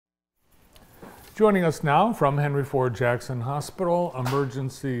Joining us now from Henry Ford Jackson Hospital,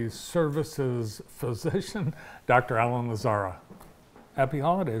 Emergency Services Physician, Dr. Alan Lazzara. Happy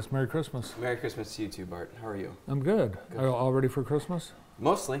holidays. Merry Christmas. Merry Christmas to you too, Bart. How are you? I'm good. Are you all ready for Christmas?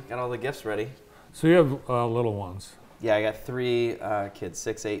 Mostly. Got all the gifts ready. So you have little ones? Yeah, I got three kids,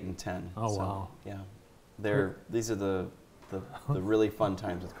 6, 8, and 10. Oh, so, wow. Yeah. These are the really fun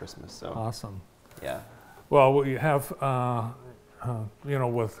times with Christmas. So awesome. Yeah. Well, we have, you know,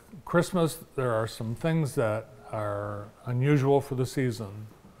 with Christmas, there are some things that are unusual for the season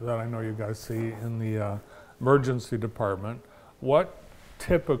that I know you guys see in the emergency department. What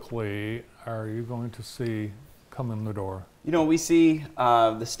typically are you going to see come in the door? You know, we see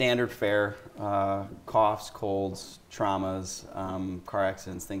the standard fare, coughs, colds, traumas, car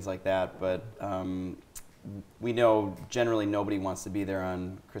accidents, things like that. But we know generally nobody wants to be there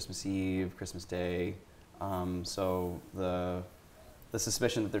on Christmas Eve, Christmas Day. So the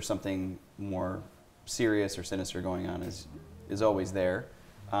suspicion that there's something more serious or sinister going on is always there.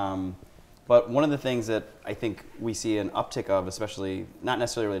 But one of the things that I think we see an uptick of, especially not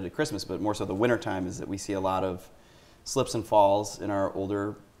necessarily related to Christmas, but more so the wintertime, is that we see a lot of slips and falls in our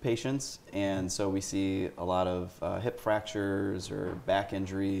older patients. And so we see a lot of hip fractures or back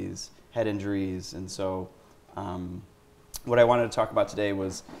injuries, head injuries. And so what I wanted to talk about today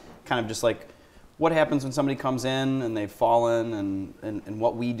was kind of just like what happens when somebody comes in and they've fallen, and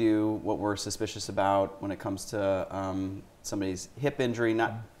what we do, what we're suspicious about when it comes to somebody's hip injury.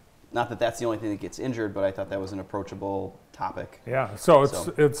 Not that that's the only thing that gets injured, but I thought that was an approachable topic. Yeah, so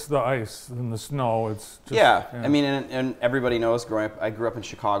it's the ice and the snow. It's just, yeah. I mean, and everybody knows. I grew up in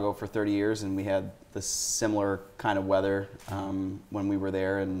Chicago for 30 years, and we had the similar kind of weather when we were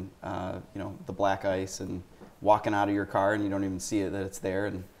there, and you know, the black ice, and walking out of your car, and you don't even see it that it's there,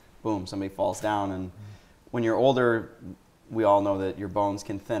 and boom, somebody falls down. And when you're older, we all know that your bones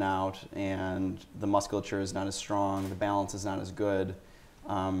can thin out, and the musculature is not as strong, the balance is not as good.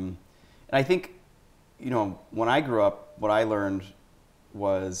 And I think, you know, when I grew up, what I learned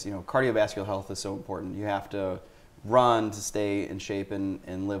was, you know, cardiovascular health is so important. You have to run to stay in shape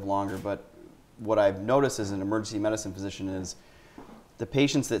and live longer. But what I've noticed as an emergency medicine physician is the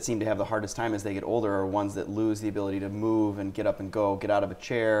patients that seem to have the hardest time as they get older are ones that lose the ability to move and get up and go, get out of a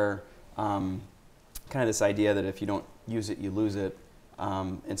chair. Kind of this idea that if you don't use it, you lose it.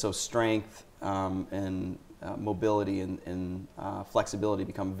 And so strength and mobility and flexibility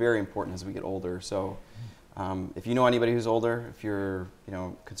become very important as we get older. So if you know anybody who's older, if you're, you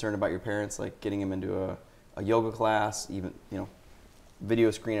know, concerned about your parents, like getting them into a yoga class, even, you know, video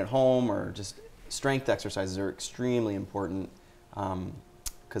screen at home, or just strength exercises are extremely important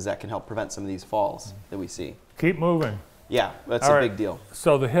because that can help prevent some of these falls that we see. Keep moving. Yeah, that's a big deal.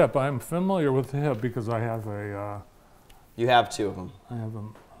 So the hip, I'm familiar with the hip because I have a... you have two of them. I have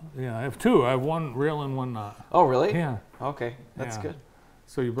them. Yeah, I have two. I have one real and one not. Oh, really? Yeah. Okay, that's good.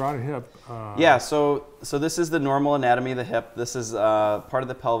 So you brought a hip. Yeah, so this is the normal anatomy of the hip. This is part of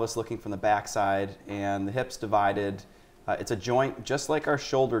the pelvis looking from the back side, and the hip's divided. It's a joint just like our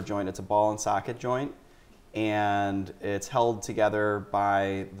shoulder joint. It's a ball and socket joint, and it's held together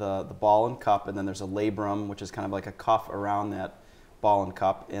by the ball and cup, and then there's a labrum, which is kind of like a cuff around that ball and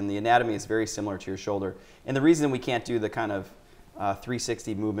cup, and the anatomy is very similar to your shoulder. And the reason we can't do the kind of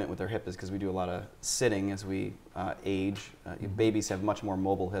 360 movement with our hip is because we do a lot of sitting as we age. Babies have much more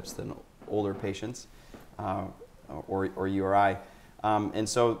mobile hips than older patients, or you or I. And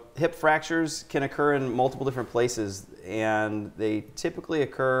so hip fractures can occur in multiple different places, and they typically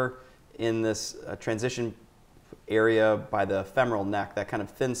occur in this transition area by the femoral neck, that kind of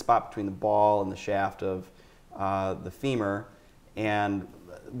thin spot between the ball and the shaft of the femur. And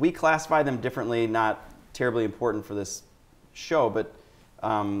we classify them differently, not terribly important for this show, but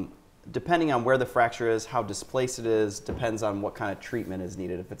depending on where the fracture is, how displaced it is, depends on what kind of treatment is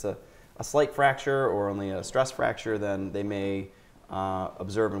needed. If it's a slight fracture or only a stress fracture, then they may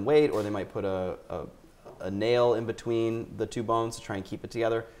observe and wait, or they might put a nail in between the two bones to try and keep it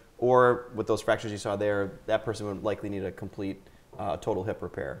together. Or with those fractures you saw there, that person would likely need a complete total hip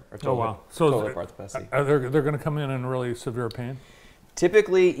repair or total hip arthroplasty. They're going to come in really severe pain?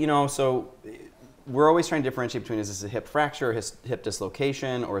 Typically, you know, so we're always trying to differentiate between, is this a hip fracture, or hip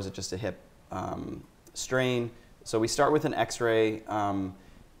dislocation, or is it just a hip strain? So we start with an x-ray.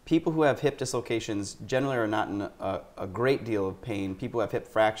 People who have hip dislocations generally are not in a great deal of pain. People who have hip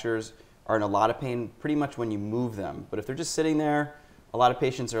fractures are in a lot of pain pretty much when you move them. But if they're just sitting there, a lot of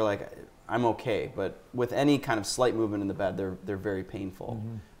patients are like, I'm okay. But with any kind of slight movement in the bed, they're very painful.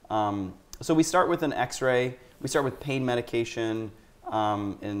 Mm-hmm. So we start with an x-ray. We start with pain medication,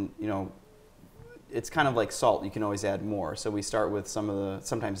 and you know, it's kind of like salt. You can always add more. So we start with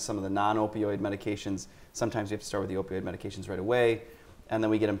sometimes some of the non-opioid medications. Sometimes we have to start with the opioid medications right away, and then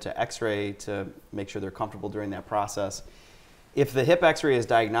we get them to X-ray to make sure they're comfortable during that process. If the hip X-ray is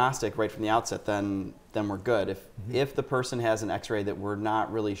diagnostic right from the outset, then we're good. If the person has an X-ray that we're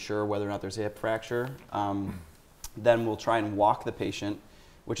not really sure whether or not there's a hip fracture, then we'll try and walk the patient,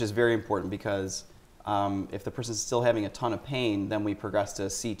 which is very important because if the person's still having a ton of pain, then we progress to a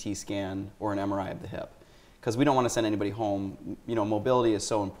CT scan or an MRI of the hip, because we don't want to send anybody home. You know, mobility is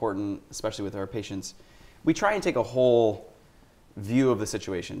so important, especially with our patients. We try and take a whole view of the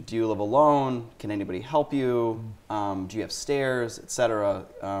situation. Do you live alone? Can anybody help you? Do you have stairs, etc.?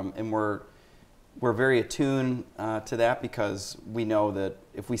 And we're very attuned to that, because we know that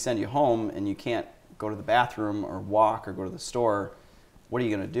if we send you home and you can't go to the bathroom or walk or go to the store, what are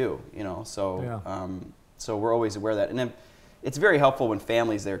you going to do? You know, so Yeah. So we're always aware of that, and then it's very helpful when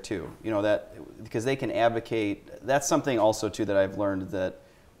family's there too. You know, that because they can advocate. That's something also too that I've learned that.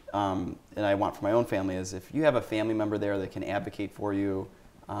 And I want for my own family is if you have a family member there that can advocate for you,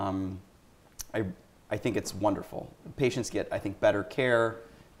 I think it's wonderful. Patients get, I think, better care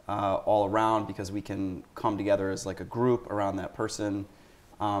all around because we can come together as like a group around that person.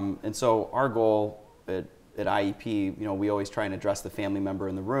 And so our goal at IEP, you know, we always try and address the family member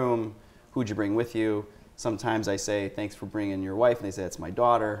in the room. Who'd you bring with you? Sometimes I say, thanks for bringing your wife, and they say, it's my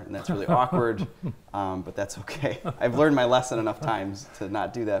daughter, and that's really awkward, but that's okay. I've learned my lesson enough times to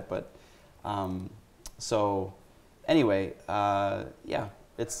not do that, but so anyway, yeah,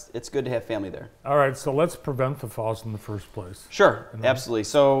 it's good to have family there. All right, so let's prevent the falls in the first place. Sure, absolutely.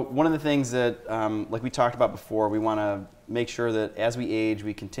 So one of the things that, like we talked about before, we want to make sure that as we age,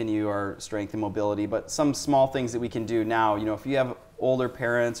 we continue our strength and mobility, but some small things that we can do now, you know, if you have older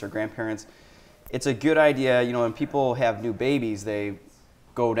parents or grandparents, it's a good idea, you know, when people have new babies, they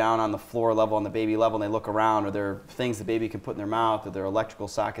go down on the floor level, on the baby level, and they look around, or there are things the baby can put in their mouth, or there are electrical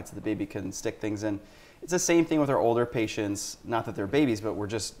sockets that the baby can stick things in. It's the same thing with our older patients, not that they're babies, but we're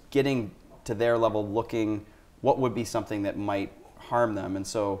just getting to their level, looking what would be something that might harm them. And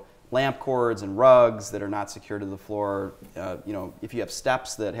so lamp cords and rugs that are not secured to the floor, you know, if you have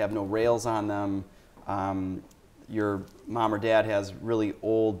steps that have no rails on them, your mom or dad has really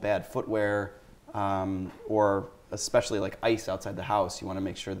old, bad footwear, or especially like ice outside the house, you want to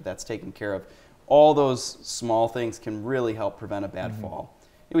make sure that that's taken care of. All those small things can really help prevent a bad fall.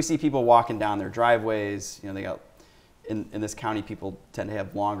 And we see people walking down their driveways, you know, they got, in this county, people tend to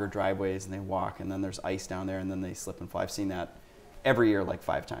have longer driveways and they walk, and then there's ice down there and then they slip and fall. I've seen that every year like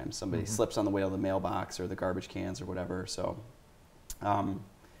 5 times. Somebody slips on the way to the mailbox or the garbage cans or whatever. So,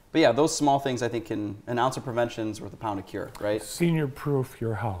 but yeah, those small things I think an ounce of prevention is worth a pound of cure, right? Senior-proof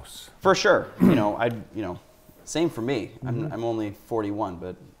your house. For sure. You know, same for me. I'm only 41,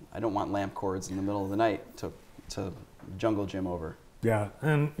 but I don't want lamp cords in the middle of the night to jungle gym over. Yeah,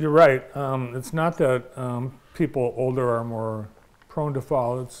 and you're right. It's not that people older are more prone to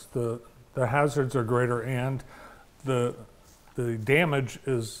fall. It's the hazards are greater and the damage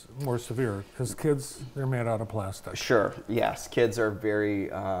is more severe because kids, they're made out of plastic. Sure, yes. Kids are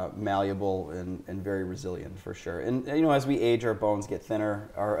very malleable and very resilient for sure. And you know, as we age, our bones get thinner.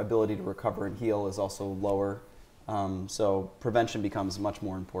 Our ability to recover and heal is also lower. So prevention becomes much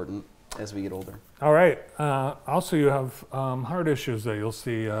more important as we get older. All right. Also, you have heart issues that you'll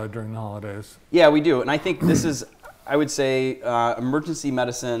see during the holidays. Yeah, we do. And I think this is, I would say, emergency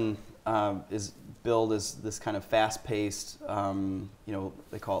medicine is billed as this kind of fast-paced, you know,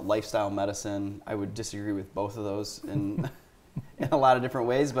 they call it lifestyle medicine. I would disagree with both of those in a lot of different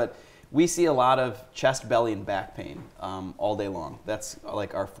ways, but we see a lot of chest, belly, and back pain all day long. That's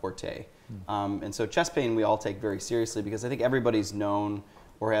like our forte. And so chest pain we all take very seriously because I think everybody's known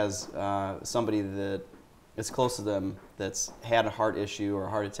or has somebody that is close to them that's had a heart issue or a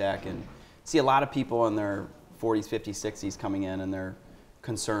heart attack, and see a lot of people in their 40s, 50s, 60s coming in and they're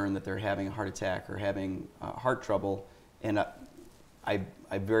concerned that they're having a heart attack or having heart trouble, and I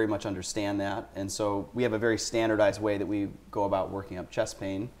very much understand that. And so we have a very standardized way that we go about working up chest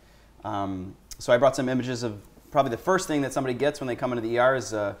pain. So I brought some images of probably the first thing that somebody gets when they come into the ER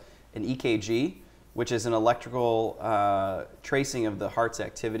is an EKG, which is an electrical tracing of the heart's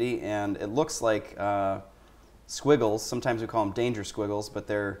activity, and it looks like squiggles. Sometimes we call them danger squiggles, but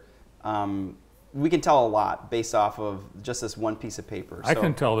they're we can tell a lot based off of just this one piece of paper. I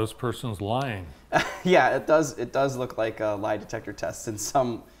can tell this person's lying. Yeah, it does. It does look like a lie detector test in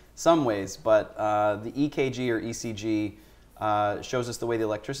some ways, but the EKG or ECG shows us the way the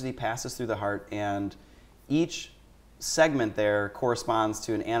electricity passes through the heart, and each segment there corresponds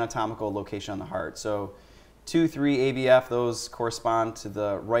to an anatomical location on the heart. So 2, 3 AVF, those correspond to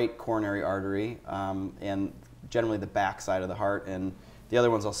the right coronary artery and generally the back side of the heart. And the other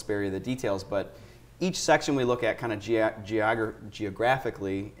ones I'll spare you the details, but each section we look at kind of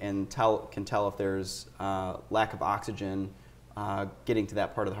geographically and can tell if there's lack of oxygen getting to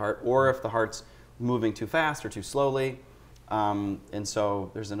that part of the heart, or if the heart's moving too fast or too slowly. And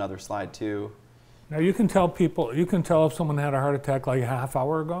so there's another slide too. Now you can tell if someone had a heart attack like a half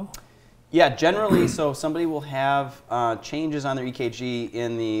hour ago? Yeah, generally, so somebody will have changes on their EKG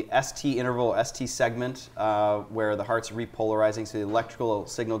in the ST interval, ST segment, where the heart's repolarizing, so the electrical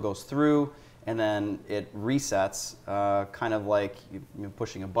signal goes through, and then it resets, kind of like you're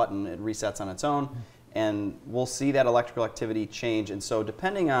pushing a button, it resets on its own, and we'll see that electrical activity change. And so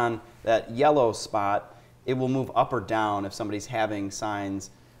depending on that yellow spot, it will move up or down if somebody's having signs.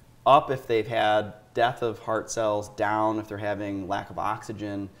 Up if they've had death of heart cells, down if they're having lack of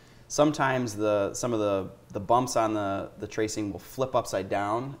oxygen. Sometimes some of the bumps on the tracing will flip upside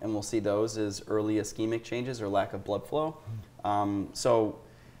down, and we'll see those as early ischemic changes or lack of blood flow. So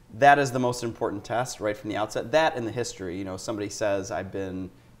that is the most important test right from the outset. That and the history. You know, somebody says, I've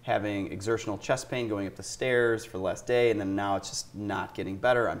been having exertional chest pain going up the stairs for the last day, and then now it's just not getting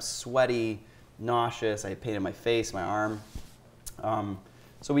better. I'm sweaty, nauseous, I have pain in my face, my arm.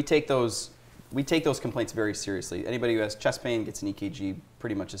 So we take those complaints very seriously. Anybody who has chest pain gets an EKG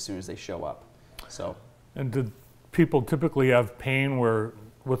pretty much as soon as they show up. So. And do people typically have pain where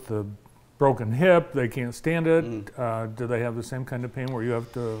with the broken hip they can't stand it? Do they have the same kind of pain where you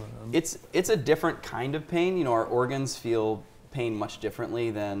have to? It's a different kind of pain. You know, our organs feel pain much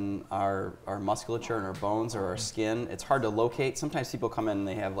differently than our musculature and our bones or our skin. It's hard to locate. Sometimes people come in and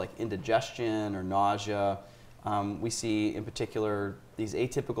they have like indigestion or nausea. We see in particular these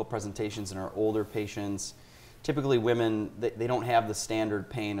atypical presentations in our older patients. Typically women, they don't have the standard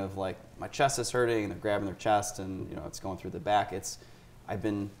pain of like, my chest is hurting and they're grabbing their chest and you know it's going through the back. I've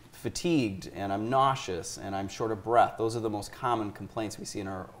been fatigued and I'm nauseous and I'm short of breath. Those are the most common complaints we see in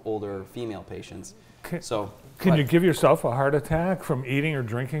our older female patients. Can you give yourself a heart attack from eating or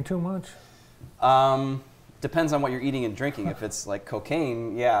drinking too much? Depends on what you're eating and drinking. If it's like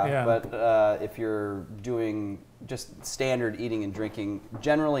cocaine, yeah. But if you're doing just standard eating and drinking,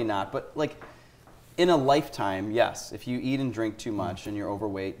 generally not. But like in a lifetime, yes. If you eat and drink too much and you're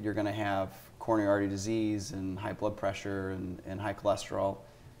overweight, you're going to have coronary artery disease and high blood pressure and high cholesterol.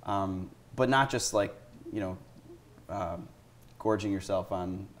 But not just like, you know, gorging yourself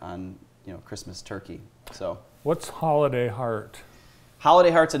on you know, Christmas turkey. So what's holiday heart?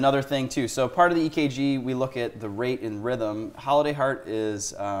 Holiday heart's another thing too. So part of the EKG, we look at the rate and rhythm. Holiday heart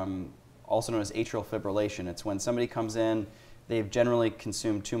is also known as atrial fibrillation. It's when somebody comes in, they've generally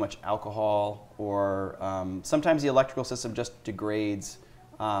consumed too much alcohol, or sometimes the electrical system just degrades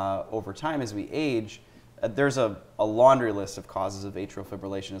over time as we age. There's a laundry list of causes of atrial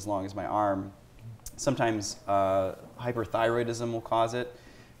fibrillation as long as my arm. Sometimes hyperthyroidism will cause it.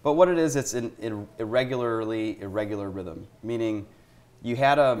 But what it is, it's an irregular rhythm, meaning you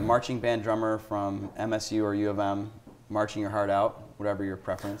had a marching band drummer from MSU or U of M marching your heart out, whatever your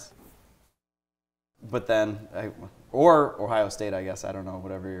preference. But then, or Ohio State, I guess, I don't know,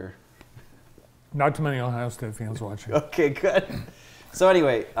 whatever your... Not too many Ohio State fans watching. Okay, good. So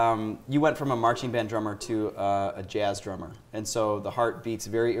anyway, you went from a marching band drummer to a jazz drummer. And so the heart beats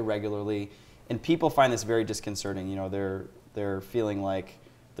very irregularly, and people find this very disconcerting. You know, they're feeling like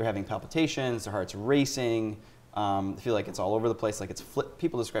they're having palpitations, their heart's racing, they feel like it's all over the place, like it's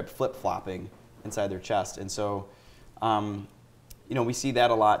people describe flip-flopping inside their chest. And so, you know, we see that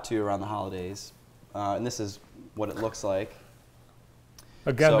a lot too around the holidays. And this is what it looks like.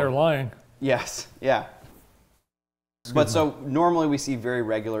 Again, they're lying. Yes, yeah. But so normally we see very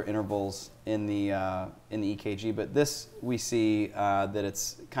regular intervals in the EKG, but this we see that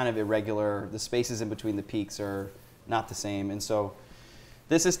it's kind of irregular. The spaces in between the peaks are not the same. And so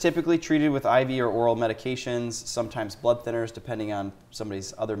this is typically treated with IV or oral medications, sometimes blood thinners, depending on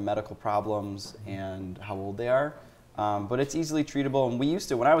somebody's other medical problems and how old they are. But it's easily treatable. And we used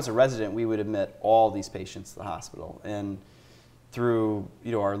to, when I was a resident, we would admit all these patients to the hospital. And through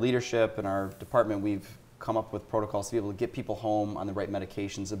our leadership and our department, we've come up with protocols to be able to get people home on the right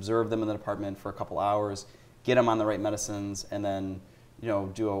medications, observe them in the department for a couple hours, get them on the right medicines, and then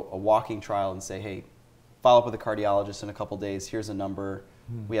do a walking trial and say, hey, follow up with a cardiologist in a couple days. Here's a number.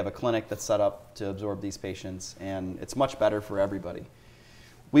 We have a clinic that's set up to absorb these patients, and it's much better for everybody.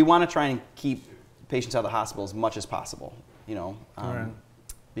 We want to try and keep patients out of the hospital as much as possible,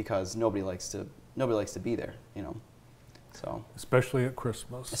 because nobody likes to be there, So especially at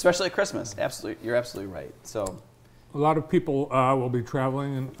Christmas. Especially at Christmas, absolutely. You're absolutely right. So a lot of people will be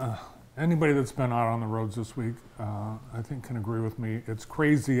traveling, and anybody that's been out on the roads this week, I think can agree with me. It's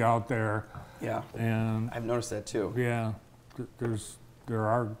crazy out there. Yeah. And I've noticed that too. yeah, there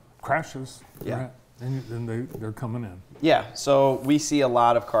are crashes. Yeah. Right? And they're coming in. Yeah. So we see a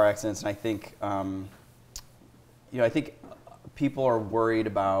lot of car accidents, and I think, I think people are worried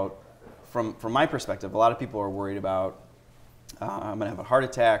about, from my perspective, a lot of people are worried about, I'm going to have a heart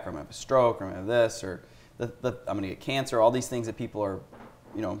attack, or I'm going to have a stroke, or I'm going to have this, or I'm going to get cancer. All these things that people are,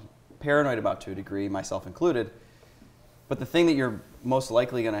 paranoid about to a degree, myself included. But the thing that you're most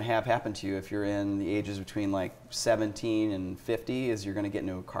likely going to have happen to you if you're in the ages between like 17 and 50 is you're going to get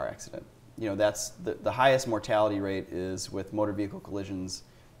into a car accident. That's the highest mortality rate is with motor vehicle collisions.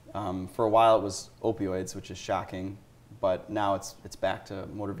 For a while it was opioids, which is shocking, but now it's back to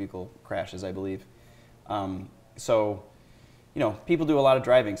motor vehicle crashes, I believe. So, people do a lot of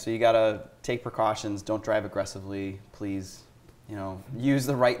driving, so you got to take precautions. Don't drive aggressively, please. Use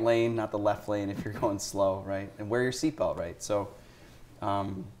the right lane, not the left lane if you're going slow, right? And wear your seatbelt, right? So,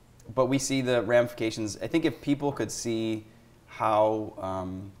 but we see the ramifications. I think if people could see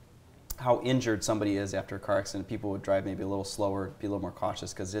how injured somebody is after a car accident, people would drive maybe a little slower, be a little more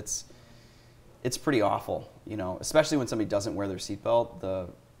cautious, because it's pretty awful, especially when somebody doesn't wear their seatbelt.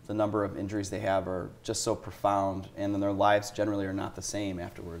 The number of injuries they have are just so profound, and then their lives generally are not the same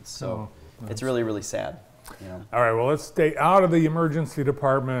afterwards. So it's really, really sad. All right, well, let's stay out of the emergency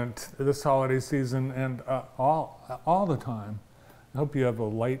department this holiday season and all the time. I hope you have a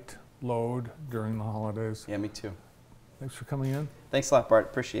light load during the holidays. Yeah, me too. Thanks for coming in. Thanks a lot, Bart.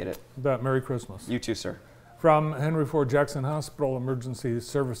 Appreciate it. Merry Christmas. You too, sir. From Henry Ford Jackson Hospital Emergency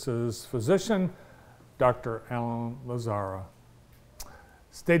Services physician, Dr. Alan Lazzara.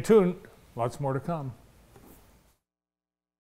 Stay tuned. Lots more to come.